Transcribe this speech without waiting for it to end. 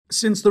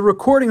Since the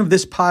recording of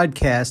this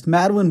podcast,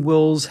 Madeline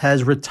Wills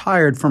has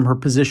retired from her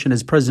position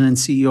as president and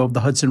CEO of the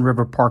Hudson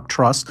River Park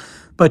Trust,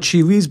 but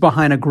she leaves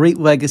behind a great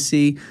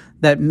legacy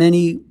that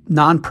many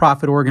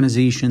nonprofit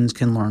organizations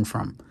can learn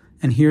from.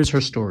 And here's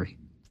her story.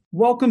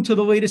 Welcome to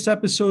the latest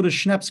episode of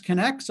Schneps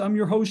Connects. I'm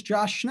your host,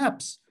 Josh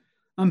Schneps.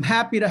 I'm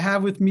happy to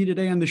have with me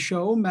today on the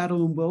show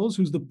Madeline Wills,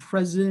 who's the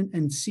president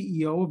and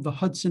CEO of the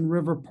Hudson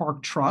River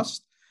Park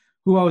Trust,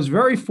 who I was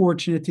very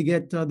fortunate to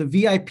get the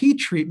VIP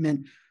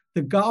treatment,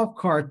 the golf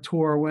cart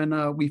tour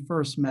when we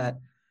first met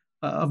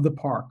of the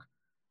park.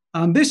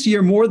 This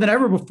year, more than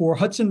ever before,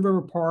 Hudson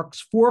River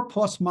Park's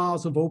 4+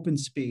 miles of open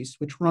space,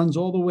 which runs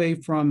all the way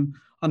from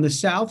on the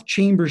south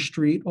Chambers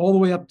Street all the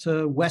way up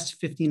to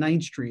West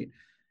 59th Street.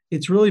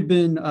 It's really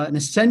been an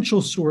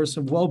essential source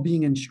of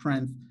well-being and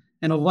strength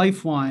and a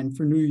lifeline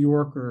for New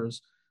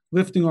Yorkers,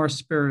 lifting our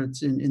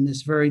spirits in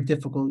this very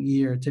difficult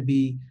year to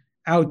be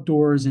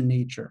outdoors in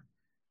nature.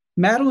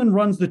 Madeline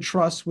runs the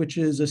trust, which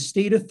is a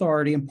state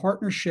authority in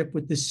partnership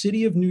with the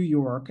city of New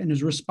York and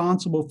is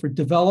responsible for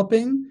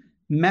developing,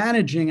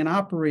 managing, and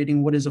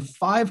operating what is a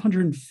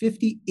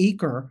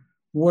 550-acre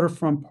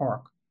waterfront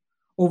park.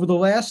 Over the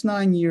last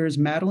 9 years,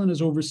 Madeline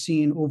has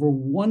overseen over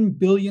 $1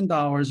 billion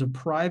of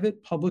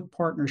private-public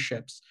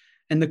partnerships,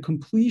 and the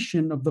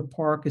completion of the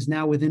park is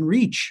now within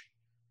reach.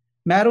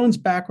 Madeline's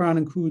background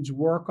includes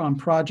work on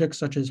projects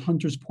such as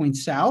Hunters Point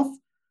South,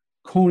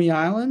 Coney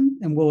Island,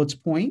 and Willets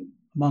Point,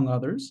 among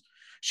others.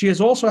 She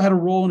has also had a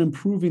role in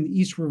improving the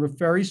East River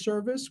Ferry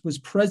Service, was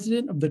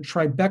president of the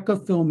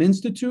Tribeca Film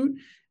Institute,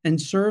 and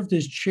served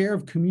as chair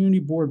of Community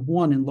Board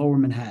 1 in Lower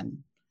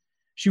Manhattan.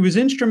 She was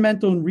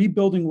instrumental in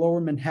rebuilding Lower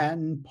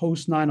Manhattan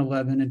post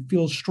 9/11 and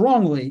feels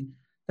strongly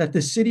that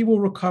the city will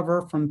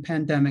recover from the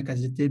pandemic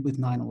as it did with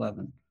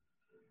 9/11.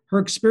 Her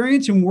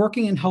experience in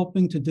working and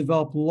helping to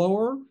develop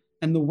Lower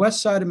and the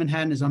West Side of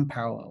Manhattan is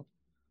unparalleled.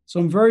 So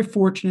I'm very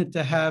fortunate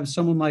to have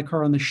someone like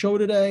her on the show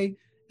today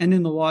and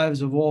in the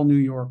lives of all New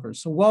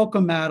Yorkers. So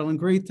welcome, Madeline.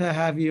 Great to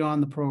have you on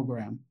the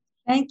program.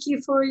 Thank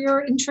you for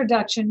your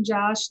introduction,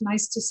 Josh.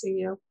 Nice to see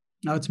you.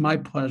 No, it's my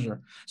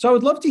pleasure. So I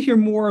would love to hear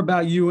more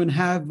about you and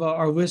have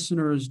our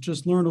listeners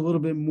just learn a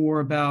little bit more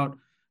about,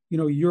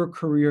 your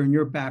career and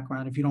your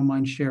background, if you don't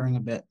mind sharing a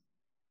bit.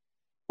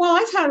 Well,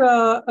 I've had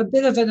a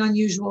bit of an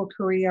unusual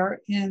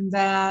career in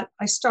that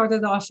I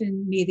started off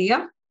in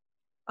media,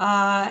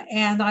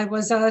 and I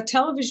was a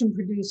television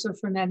producer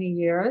for many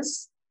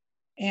years.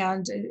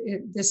 And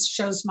this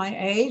shows my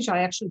age. I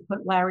actually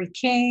put Larry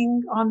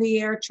King on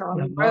the air,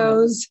 Charlie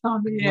Rose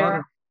on the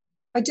air.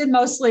 I did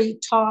mostly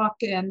talk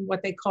and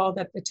what they called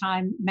at the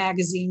time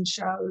magazine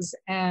shows,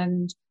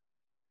 and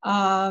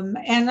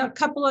a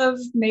couple of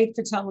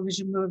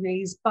made-for-television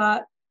movies.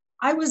 But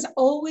I was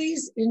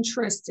always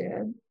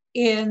interested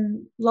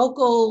in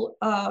local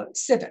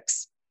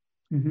civics,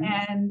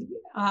 and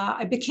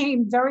I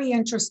became very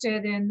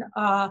interested in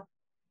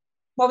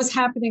what was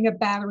happening at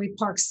Battery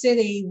Park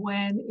City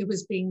when it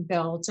was being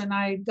built. And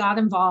I got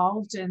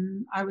involved,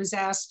 and I was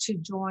asked to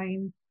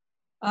join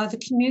the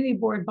community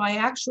board by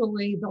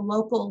actually the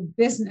local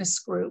business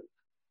group.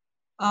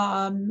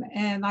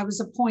 And I was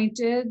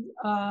appointed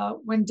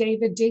when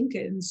David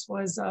Dinkins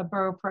was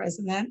borough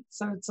president.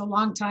 So it's a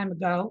long time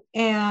ago,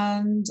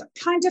 and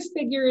kind of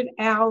figured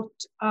out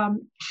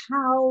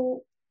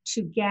how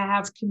to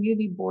have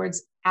community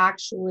boards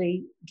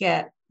actually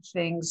get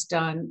things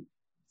done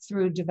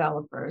through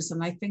developers.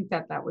 And I think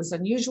that was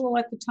unusual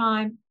at the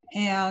time,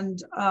 and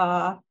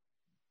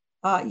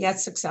yet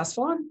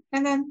successful.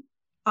 And then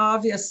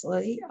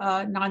obviously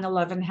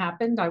 9/11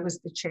 happened. I was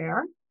the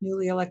chair,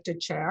 newly elected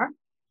chair.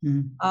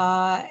 And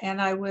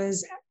I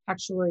was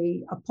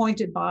actually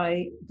appointed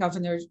by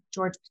Governor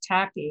George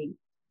Pataki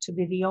to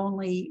be the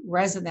only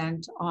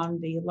resident on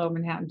the Lower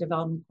Manhattan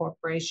Development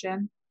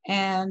Corporation.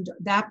 And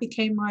that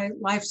became my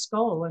life's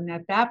goal. And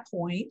at that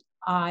point,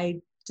 I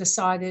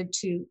decided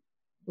to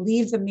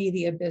leave the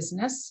media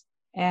business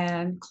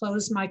and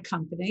close my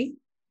company.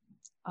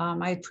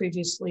 I had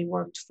previously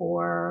worked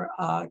for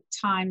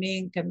Time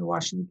Inc. and the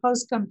Washington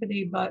Post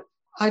Company, but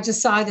I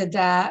decided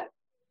that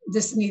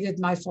this needed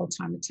my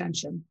full-time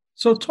attention.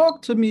 So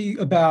talk to me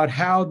about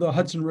how the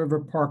Hudson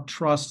River Park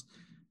Trust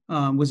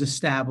was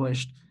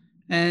established.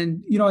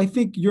 And, I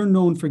think you're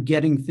known for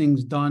getting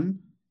things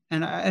done.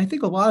 And I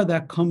think a lot of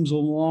that comes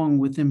along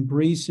with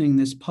embracing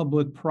this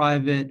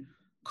public-private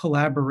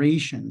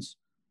collaborations.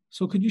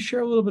 So could you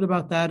share a little bit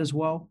about that as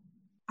well?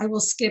 I will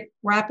skip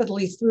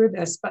rapidly through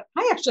this, but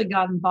I actually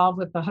got involved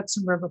with the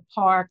Hudson River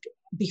Park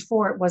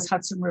before it was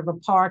Hudson River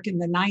Park in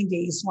the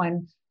 90s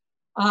when,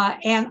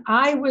 and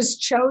I was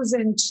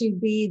chosen to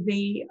be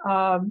the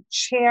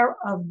chair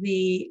of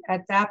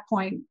at that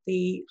point,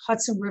 the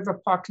Hudson River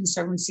Park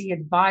Conservancy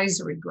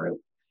Advisory Group.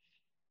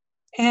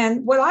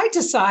 And what I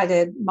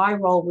decided my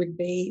role would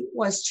be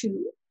was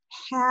to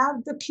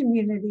have the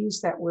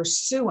communities that were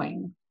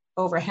suing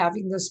over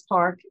having this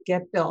park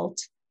get built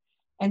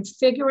and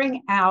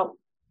figuring out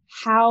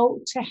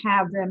how to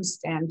have them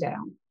stand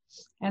down.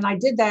 And I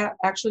did that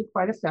actually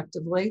quite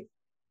effectively.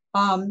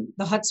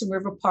 The Hudson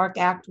River Park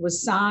Act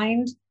was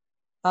signed.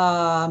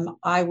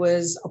 I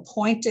was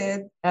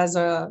appointed as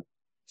a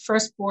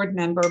first board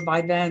member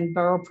by then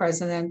Borough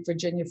President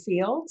Virginia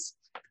Fields.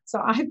 So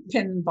I've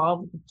been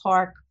involved with the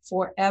park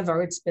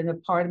forever. It's been a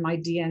part of my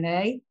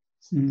DNA.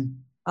 Mm.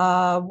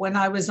 When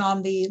I was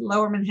on the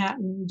Lower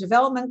Manhattan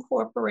Development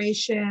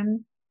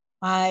Corporation,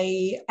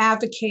 I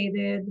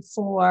advocated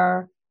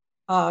for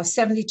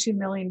 $72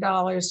 million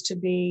to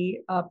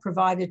be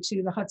provided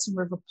to the Hudson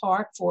River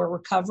Park for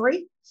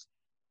recovery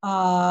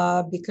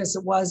because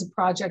it was a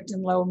project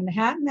in Lower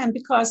Manhattan and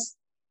because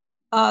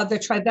the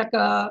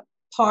Tribeca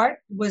part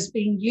was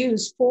being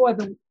used for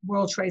the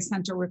World Trade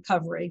Center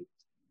recovery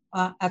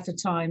at the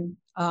time.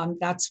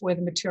 That's where a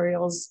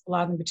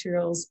lot of the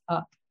materials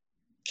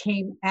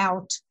came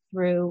out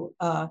through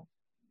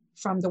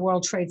from the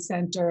World Trade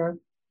Center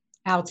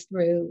out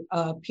through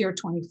Pier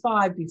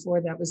 25 before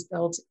that was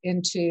built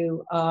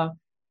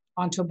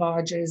onto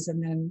barges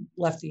and then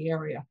left the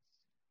area.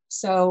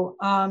 So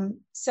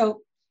Hudson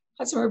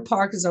River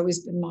Park has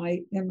always been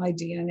in my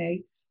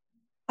DNA.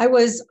 I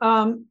was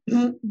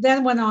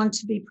then went on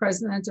to be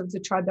president of the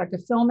Tribeca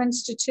Film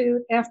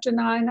Institute after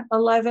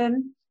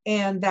 9/11,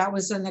 and that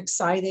was an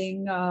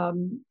exciting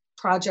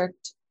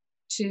project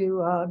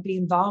to be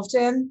involved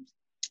in.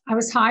 I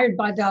was hired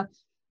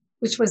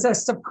which was a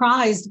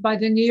surprise, by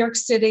the New York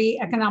City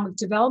Economic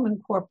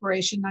Development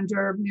Corporation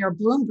under Mayor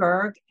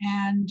Bloomberg.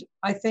 And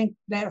I think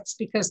that's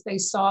because they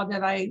saw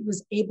that I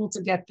was able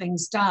to get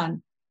things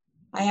done.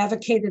 I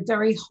advocated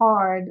very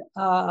hard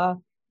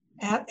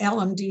at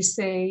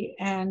LMDC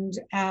and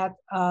at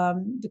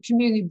the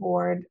community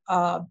board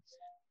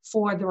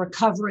for the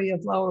recovery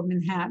of Lower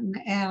Manhattan.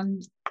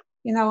 And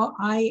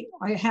I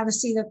had a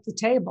seat at the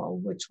table,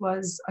 which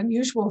was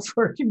unusual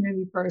for a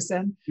community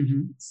person.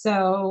 Mm-hmm.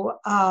 So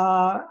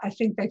I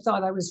think they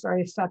thought I was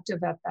very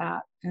effective at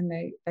that, and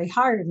they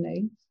hired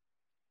me.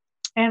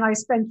 And I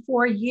spent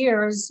 4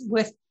 years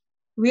with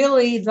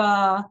really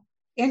the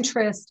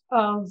interest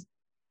of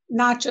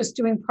not just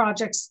doing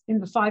projects in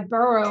the 5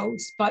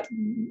 boroughs, but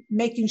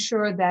making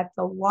sure that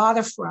the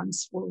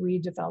waterfronts were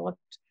redeveloped.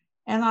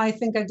 And I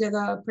think I did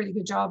a pretty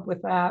good job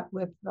with that,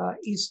 with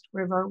East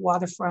River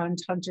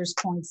Waterfront, Hunters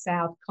Point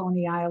South,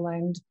 Coney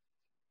Island,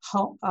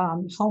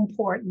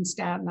 Homeport in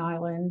Staten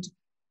Island,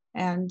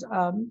 and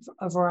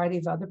a variety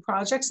of other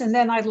projects. And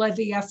then I led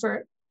the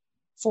effort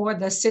for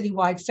the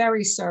citywide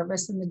ferry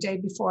service. And the day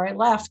before I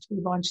left,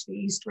 we launched the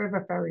East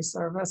River Ferry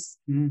Service.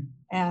 Mm.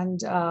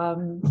 And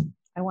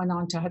I went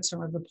on to Hudson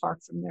River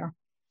Park from there.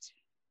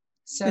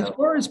 So, as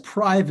far as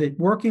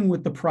working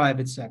with the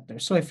private sector,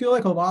 so I feel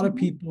like a lot of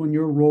people in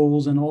your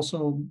roles and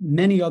also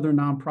many other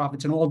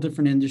nonprofits in all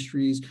different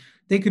industries,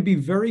 they could be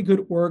very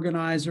good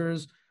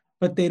organizers,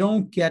 but they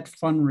don't get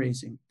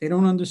fundraising. They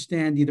don't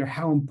understand either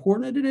how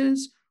important it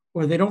is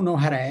or they don't know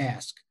how to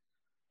ask.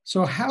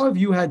 So how have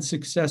you had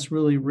success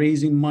really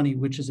raising money,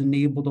 which has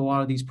enabled a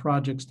lot of these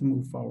projects to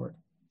move forward?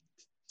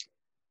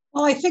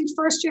 Well, I think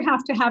first you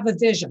have to have a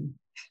vision.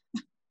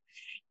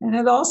 And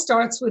it all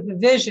starts with a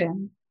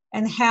vision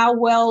and how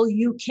well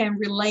you can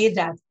relay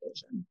that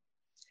vision.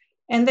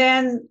 And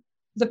then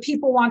the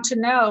people want to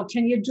know,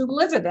 can you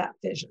deliver that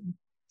vision?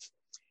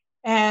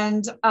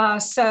 And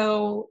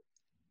so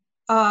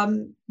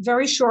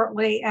very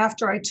shortly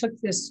after I took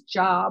this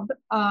job,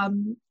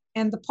 and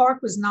the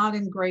park was not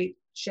in great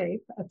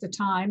shape at the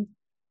time.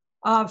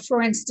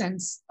 For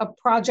instance, a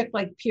project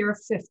like Pier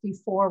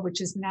 54, which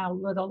is now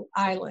Little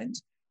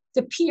Island,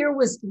 the pier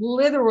was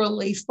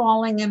literally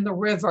falling in the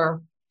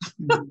river.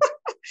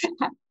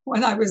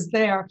 When I was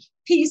there,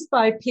 piece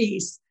by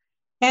piece.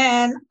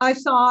 And I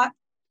thought,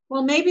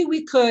 well, maybe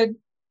we could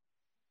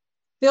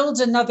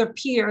build another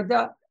pier.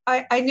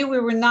 I knew we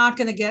were not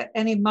going to get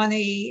any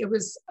money. It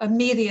was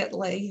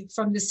immediately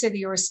from the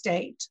city or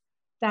state,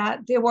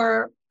 that there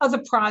were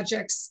other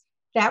projects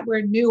that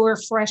were newer,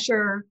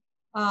 fresher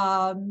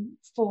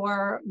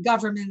for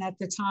government at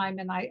the time.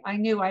 And I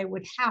knew I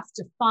would have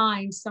to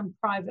find some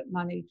private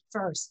money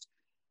first.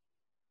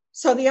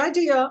 So the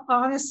idea,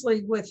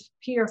 honestly, with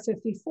Pier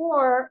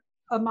 54,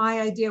 my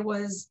idea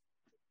was,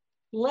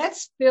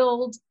 let's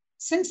build,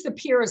 since the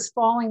pier is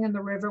falling in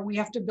the river, we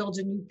have to build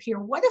a new pier.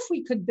 What if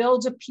we could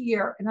build a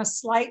pier in a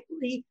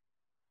slightly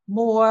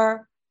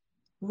more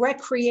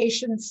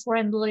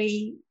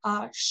recreation-friendly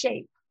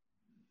shape?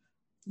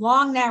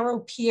 Long, narrow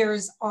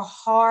piers are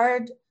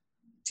hard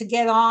to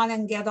get on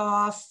and get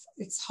off.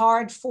 It's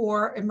hard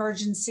for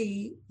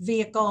emergency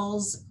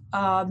vehicles.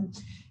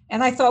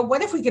 And I thought,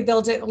 what if we could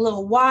build it a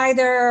little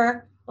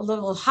wider, a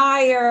little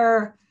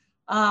higher,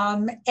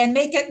 and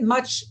make it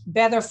much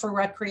better for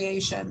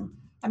recreation?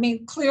 I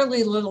mean,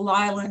 clearly Little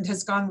Island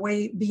has gone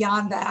way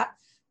beyond that,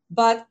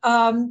 but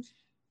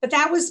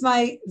that was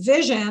my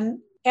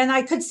vision. And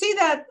I could see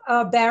that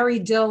Barry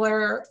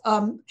Diller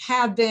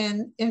had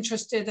been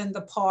interested in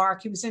the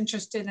park. He was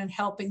interested in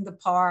helping the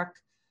park.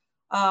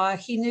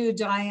 He knew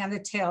Diana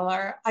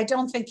Taylor. I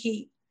don't think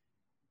he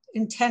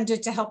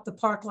intended to help the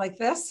park like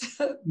this,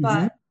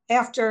 but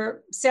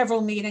after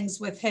several meetings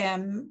with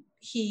him,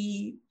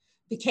 he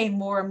became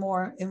more and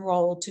more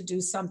enrolled to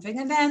do something.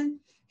 And then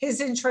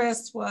his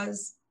interest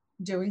was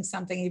doing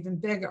something even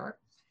bigger.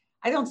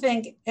 I don't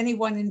think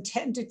anyone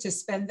intended to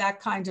spend that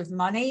kind of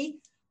money,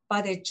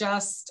 but it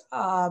just,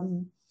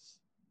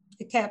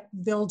 it kept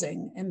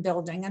building and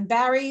building. And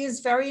Barry is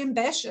very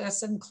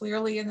ambitious and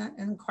clearly an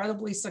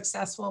incredibly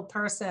successful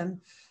person.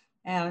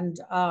 And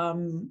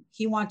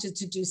he wanted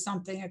to do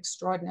something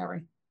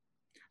extraordinary.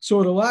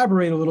 So to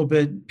elaborate a little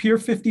bit, Pier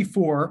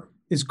 54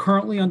 is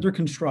currently under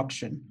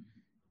construction.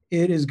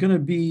 It is going to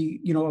be,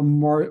 a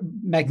more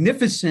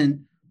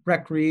magnificent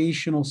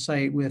recreational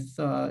site with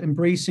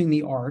embracing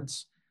the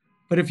arts.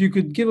 But if you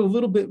could give a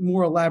little bit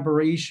more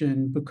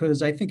elaboration,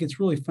 because I think it's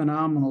really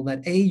phenomenal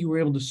that A, you were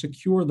able to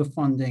secure the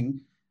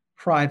funding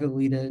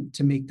privately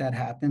to make that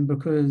happen,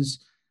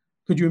 because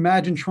could you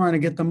imagine trying to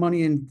get the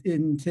money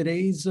in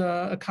today's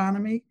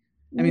economy?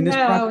 I mean, this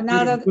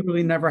project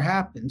literally never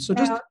happened. So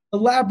just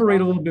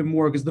elaborate a little bit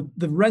more, because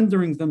the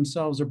renderings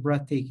themselves are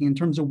breathtaking in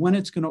terms of when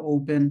it's going to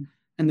open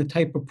and the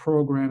type of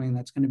programming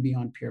that's going to be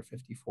on Pier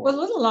 54. Well,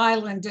 Little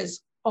Island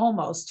is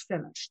almost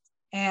finished.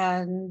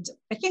 And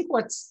I think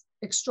what's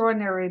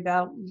extraordinary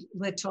about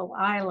Little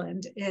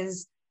Island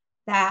is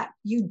that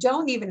you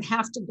don't even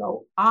have to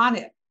go on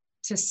it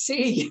to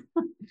see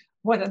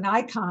what an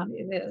icon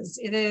it is.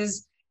 It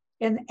is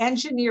an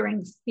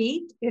engineering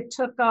feat. It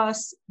took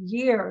us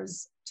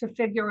years to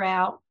figure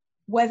out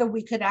whether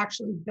we could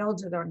actually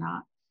build it or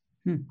not.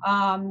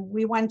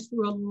 We went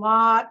through a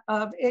lot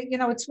of,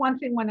 it's one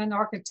thing when an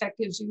architect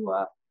gives you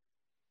a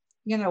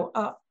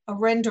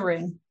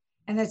rendering,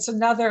 and it's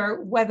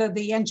another whether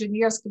the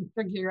engineers can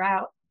figure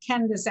out,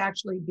 can this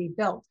actually be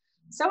built?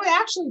 So it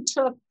actually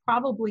took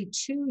probably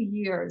 2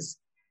 years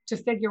to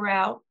figure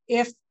out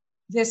if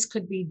this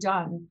could be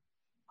done.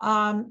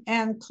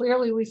 And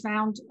clearly we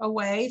found a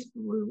way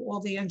through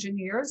all the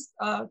engineers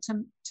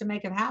to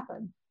make it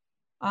happen.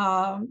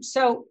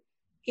 So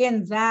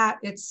in that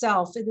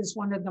itself, it is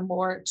one of the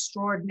more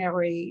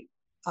extraordinary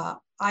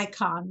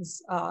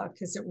icons,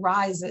 because it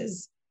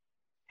rises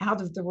out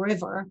of the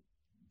river,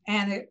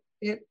 and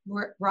it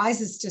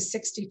rises to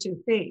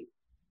 62 feet,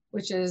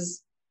 which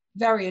is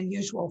very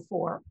unusual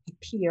for a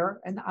pier,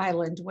 an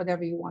island,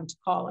 whatever you want to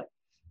call it.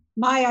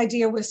 My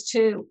idea was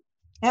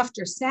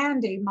after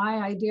Sandy, my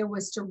idea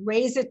was to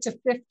raise it to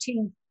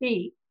 15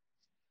 feet,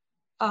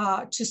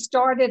 to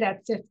start it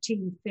at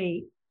 15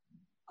 feet,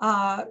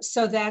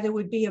 so that it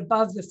would be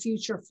above the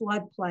future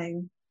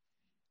floodplain.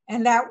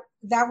 And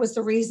that was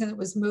the reason it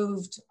was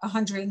moved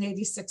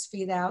 186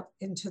 feet out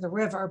into the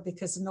river,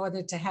 because in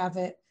order to have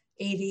it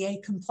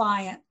ADA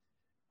compliant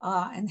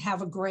and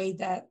have a grade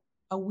that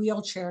a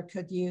wheelchair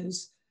could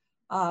use,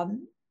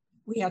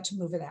 we had to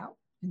move it out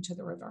into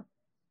the river.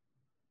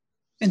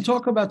 And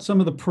talk about some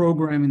of the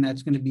programming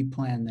that's going to be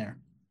planned there.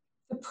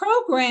 The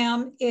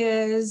program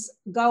is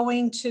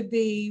going to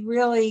be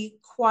really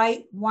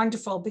quite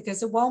wonderful,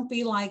 because it won't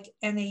be like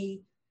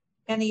any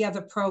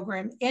other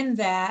program, in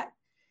that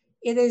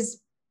it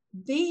is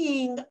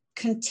being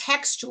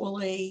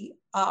contextually,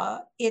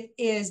 it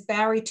is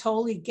Barry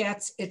totally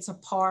gets it's a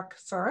park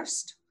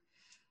first.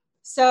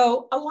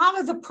 So a lot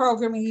of the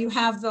programming, you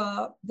have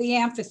the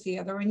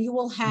amphitheater, and you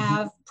will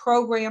have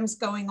programs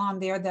going on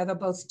there that are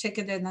both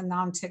ticketed and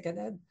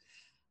non-ticketed.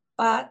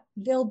 But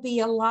there'll be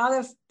a lot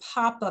of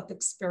pop-up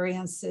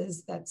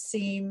experiences that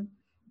seem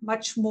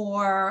much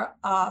more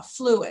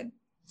fluid,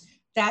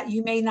 that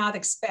you may not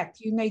expect.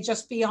 You may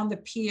just be on the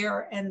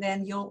pier, and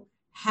then you'll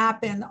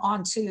happen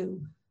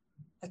onto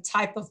a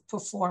type of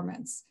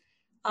performance.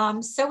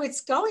 So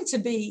it's going to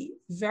be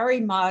very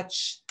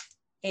much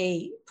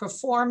a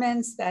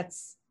performance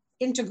that's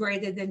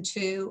integrated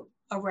into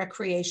a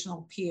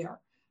recreational pier,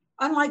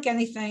 unlike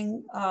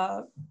anything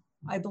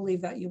I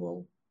believe that you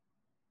will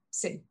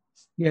see.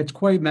 Yeah, it's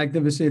quite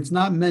magnificent. It's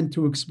not meant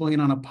to explain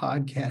on a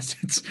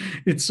podcast.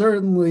 It's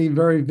certainly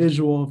very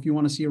visual. If you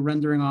want to see a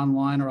rendering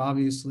online, or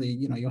obviously,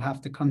 you'll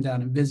have to come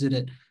down and visit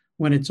it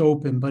when it's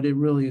open, but it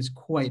really is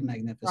quite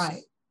magnificent.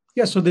 Right.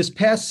 Yeah, so this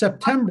past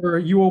September,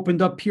 you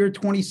opened up Pier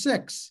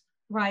 26.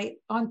 Right,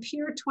 on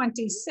Pier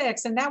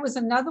 26, and that was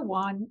another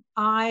one.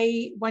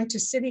 I went to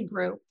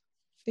Citigroup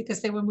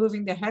because they were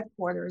moving their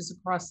headquarters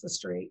across the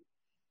street,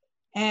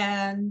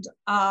 and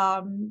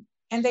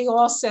they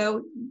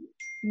also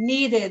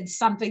needed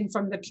something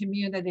from the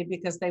community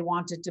because they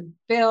wanted to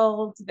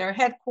build their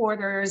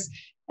headquarters.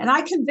 And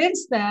I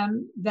convinced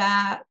them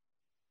that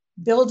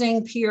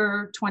building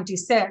Pier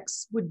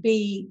 26 would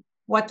be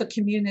what the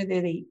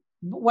community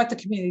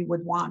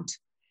would want.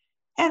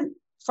 And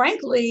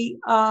frankly,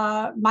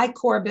 Mike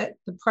Corbett,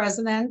 the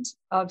president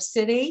of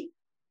Citi,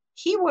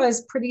 he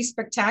was pretty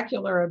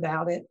spectacular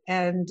about it.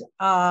 And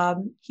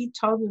he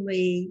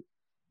totally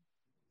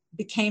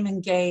became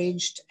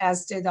engaged,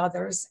 as did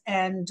others.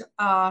 And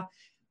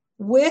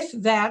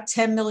with that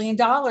 $10 million,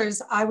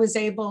 I was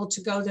able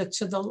to go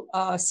to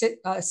the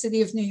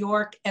City of New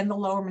York and the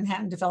Lower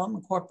Manhattan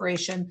Development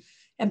Corporation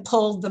and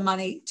pull the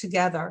money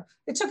together.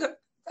 It took,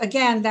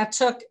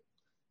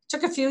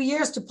 took a few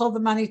years to pull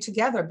the money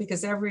together,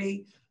 because there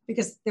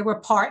were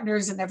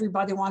partners and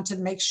everybody wanted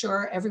to make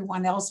sure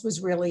everyone else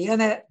was really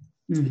in it.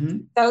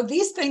 So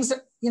these things,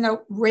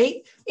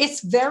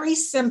 it's very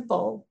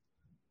simple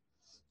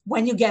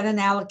when you get an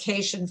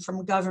allocation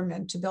from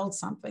government to build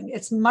something.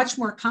 It's much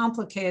more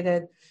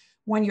complicated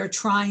when you're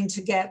trying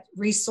to get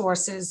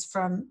resources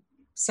from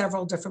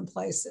several different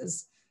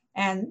places.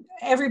 And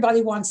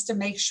everybody wants to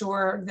make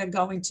sure they're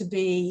going to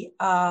be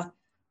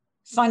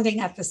funding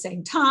at the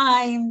same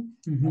time.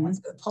 No one's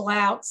going to pull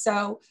out.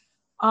 So,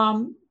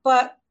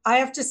 but I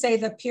have to say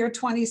that Pier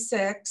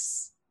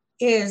 26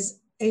 is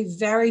a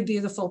very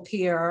beautiful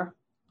pier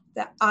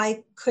that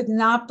I could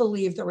not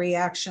believe the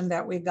reaction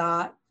that we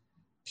got.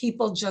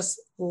 People just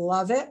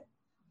love it.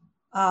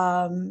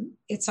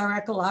 It's our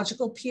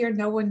ecological pier.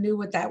 No one knew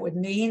what that would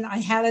mean. I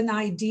had an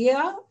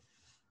idea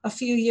a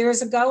few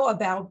years ago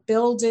about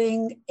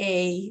building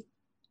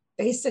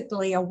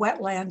basically a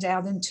wetland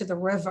out into the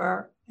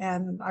river.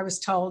 And I was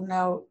told,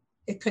 no,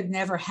 it could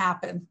never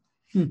happen.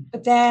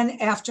 But then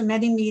after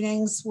many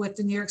meetings with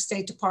the New York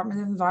State Department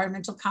of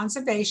Environmental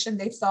Conservation,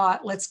 they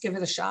thought, let's give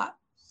it a shot.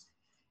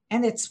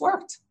 And it's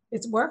worked.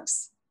 It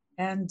works.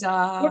 And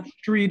what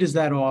street is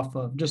that off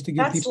of? Just to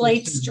give that's people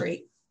Lake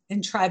Street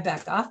in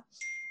Tribeca.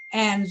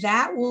 And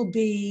that will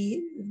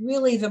be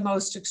really the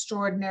most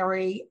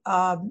extraordinary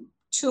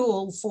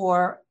tool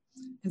for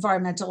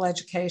environmental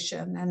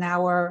education. And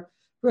our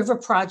River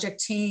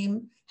Project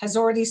team has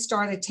already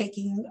started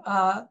taking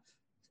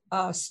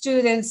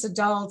students,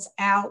 adults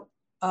out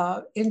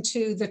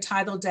into the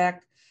tidal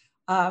deck.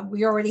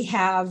 We already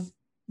have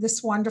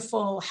this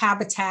wonderful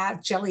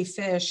habitat,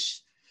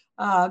 jellyfish,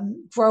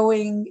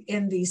 growing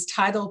in these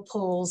tidal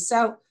pools.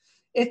 So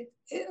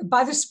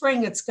by the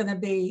spring, it's going to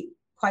be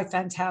quite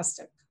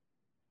fantastic.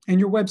 And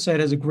your website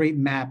has a great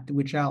map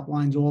which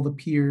outlines all the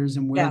piers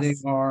and where they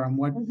are and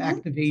what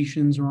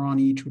activations are on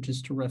each, which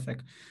is terrific.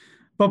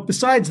 But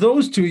besides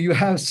those two, you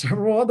have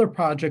several other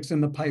projects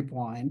in the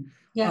pipeline,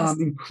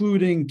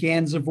 including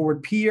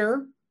Gansevoort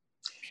Pier.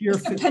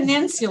 It's a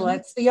peninsula.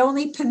 It's the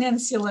only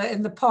peninsula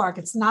in the park.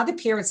 It's not a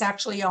pier. It's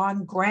actually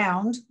on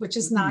ground, which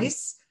is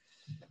nice.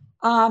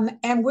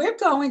 And we're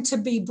going to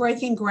be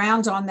breaking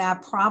ground on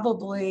that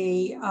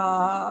probably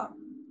at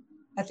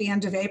the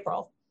end of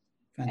April.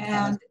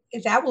 Fantastic.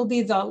 And that will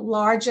be the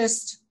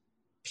largest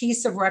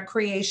piece of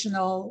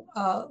recreational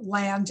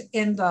land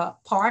in the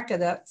park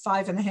at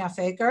 5.5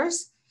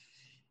 acres.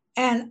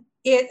 And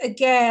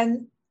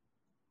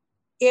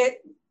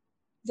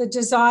the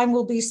design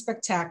will be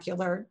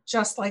spectacular,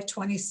 just like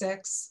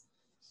 26.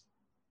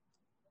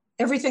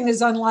 Everything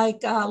is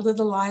unlike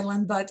Little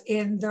Island, but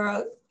in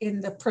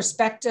the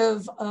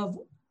perspective of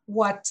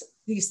what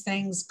these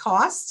things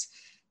cost,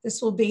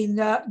 this will be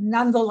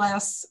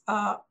nonetheless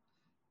an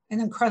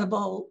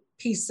incredible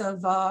piece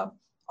of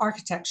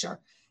architecture.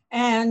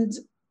 And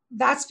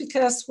that's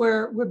because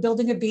we're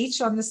building a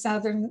beach on the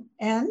southern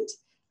end.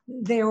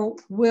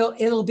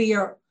 It'll be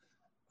a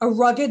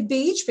rugged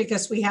beach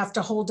because we have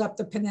to hold up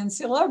the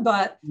peninsula,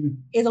 but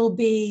it'll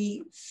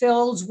be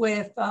filled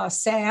with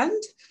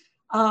sand.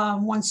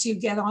 Once you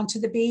get onto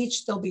the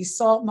beach, there'll be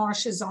salt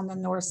marshes on the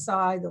north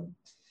side.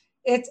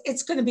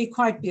 It's going to be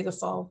quite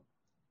beautiful.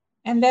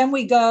 And then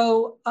we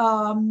go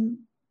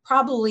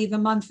probably the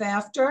month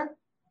after,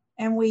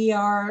 and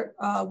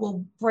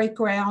we'll break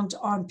ground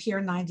on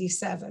Pier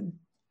 97.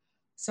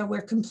 So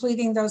we're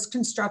completing those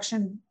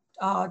construction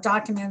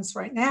documents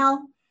right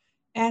now.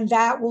 And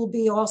that will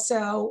be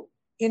also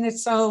in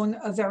its own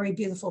a very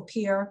beautiful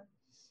pier.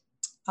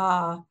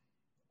 And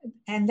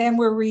then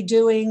we're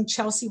redoing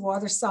Chelsea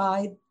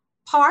Waterside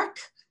Park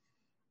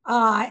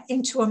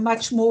into a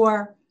much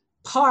more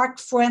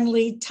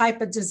park-friendly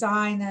type of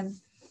design. And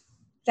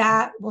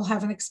that will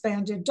have an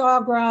expanded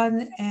dog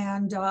run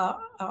and a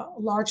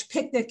large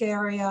picnic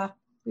area.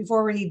 We've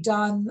already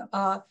done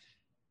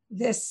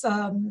this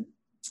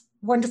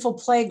wonderful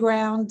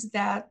playground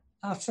that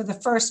for the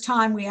first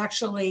time we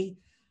actually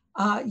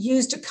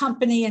used a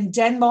company in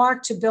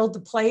Denmark to build the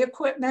play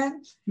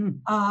equipment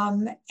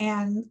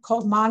and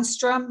called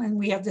Monstrum. And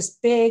we have this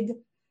big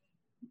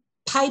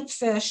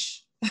pipefish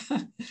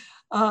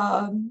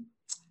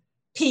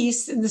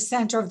piece in the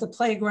center of the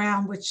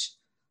playground, which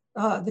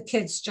the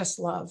kids just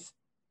love.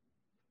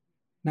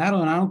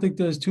 Madeline, I don't think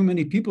there's too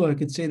many people that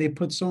could say they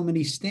put so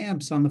many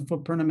stamps on the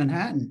footprint of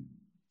Manhattan.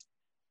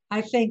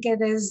 I think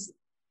it is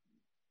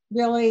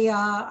really,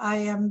 I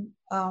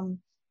am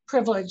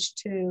privileged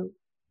to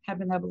have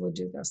been able to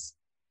do this.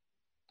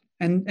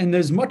 And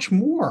there's much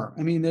more.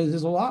 I mean,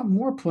 there's a lot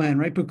more planned,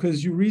 right?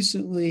 Because you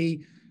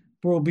recently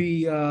will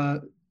be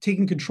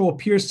taking control of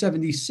Pier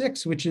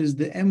 76, which is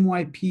the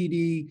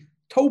NYPD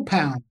tow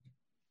pound.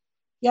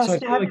 Yes, so I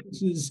feel like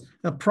this is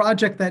a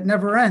project that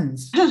never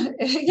ends.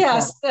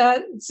 Yes.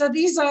 So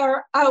these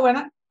are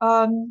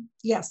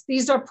yes,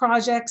 these are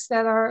projects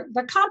they're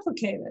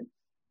complicated,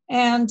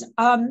 and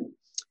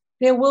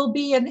there will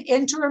be an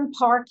interim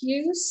park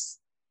use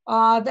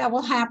that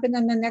will happen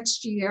in the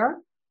next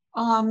year,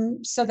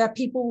 so that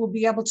people will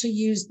be able to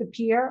use the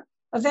pier.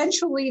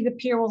 Eventually, the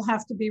pier will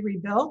have to be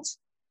rebuilt,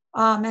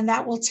 and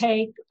that will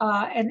take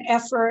an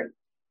effort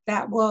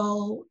that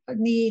will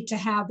need to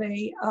have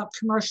a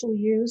commercial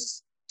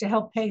use to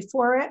help pay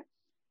for it.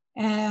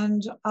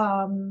 And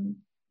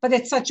but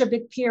it's such a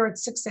big pier,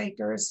 it's 6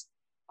 acres.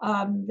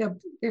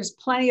 There's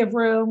plenty of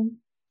room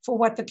for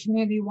what the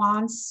community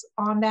wants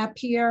on that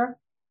pier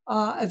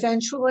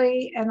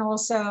eventually, and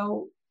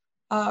also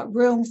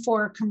room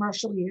for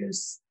commercial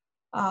use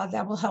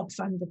that will help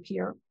fund the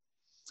pier.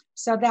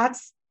 So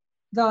that's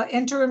the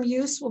interim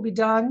use will be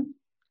done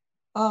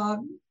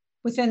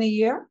within a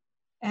year,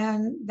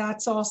 and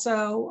that's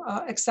also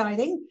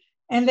exciting.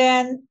 And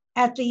then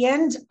at the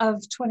end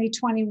of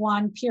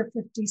 2021, Pier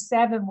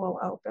 57 will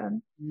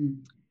open.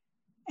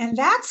 And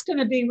that's going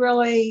to be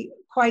really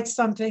quite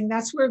something.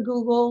 That's where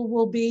Google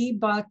will be,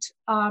 but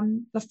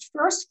the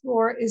first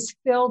floor is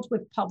filled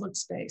with public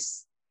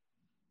space.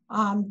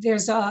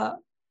 There's a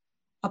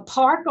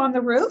park on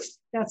the roof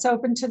that's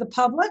open to the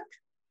public.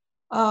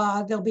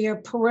 There'll be a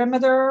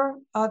perimeter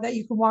that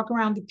you can walk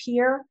around the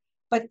pier,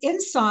 but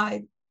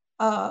inside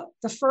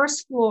the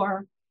first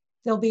floor,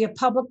 there'll be a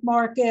public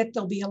market.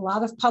 There'll be a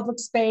lot of public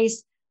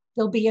space.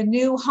 There'll be a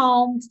new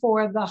home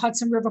for the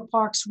Hudson River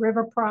Parks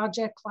River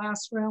Project,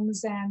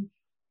 classrooms and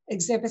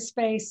exhibit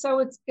space.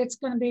 So it's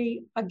going to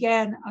be,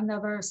 again,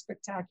 another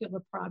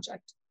spectacular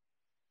project.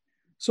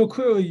 So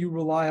clearly you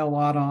rely a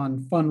lot on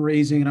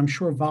fundraising, and I'm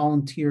sure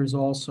volunteers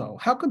also.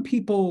 How can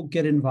people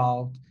get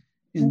involved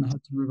in the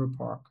Hudson River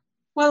Park?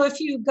 Well, if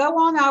you go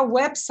on our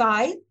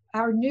website,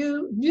 our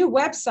new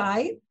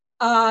website,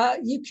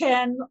 you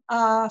can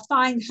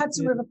find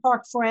Hudson River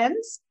Park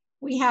Friends.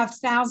 We have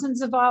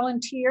thousands of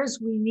volunteers.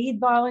 We need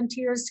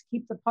volunteers to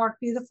keep the park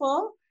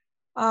beautiful.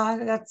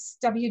 That's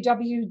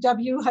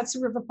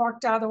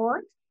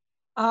www.hudsonriverpark.org.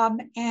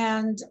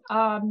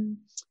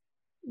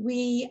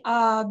 We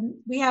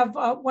have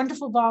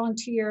wonderful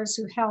volunteers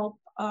who help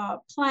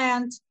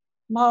plant,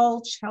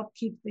 mulch, help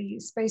keep the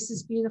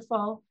spaces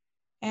beautiful.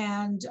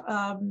 And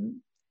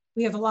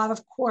we have a lot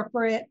of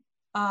corporate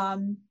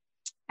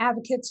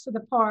advocates for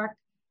the park.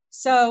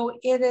 So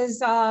it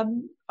is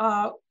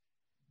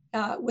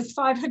with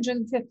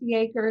 550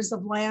 acres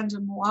of land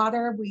and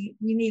water, we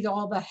need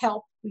all the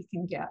help we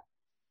can get.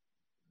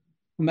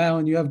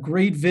 Madeline, you have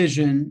great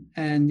vision.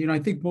 And, I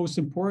think most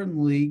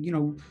importantly,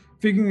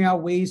 figuring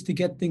out ways to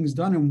get things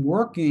done and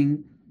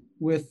working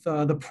with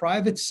the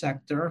private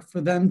sector for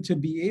them to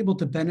be able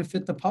to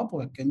benefit the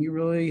public. And you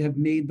really have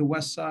made the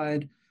West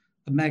Side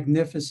a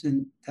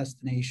magnificent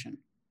destination.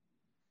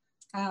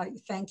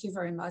 Thank you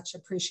very much.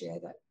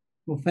 Appreciate it.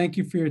 Well, thank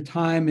you for your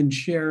time and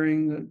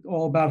sharing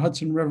all about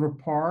Hudson River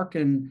Park.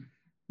 And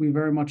we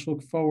very much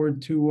look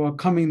forward to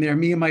coming there,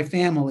 me and my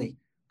family,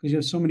 because you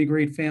have so many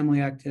great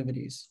family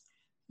activities.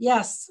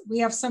 Yes, we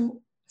have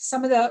some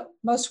of the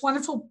most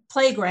wonderful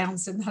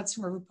playgrounds in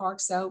Hudson River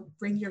Park. So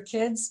bring your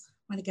kids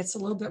when it gets a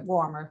little bit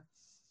warmer.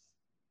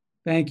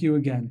 Thank you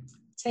again.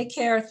 Take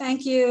care.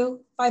 Thank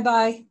you.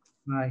 Bye-bye.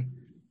 Bye.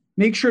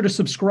 Make sure to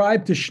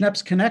subscribe to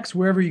Schneps Connects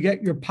wherever you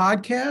get your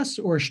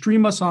podcasts, or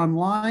stream us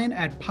online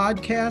at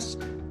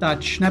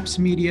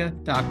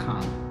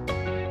podcasts.schnepsmedia.com.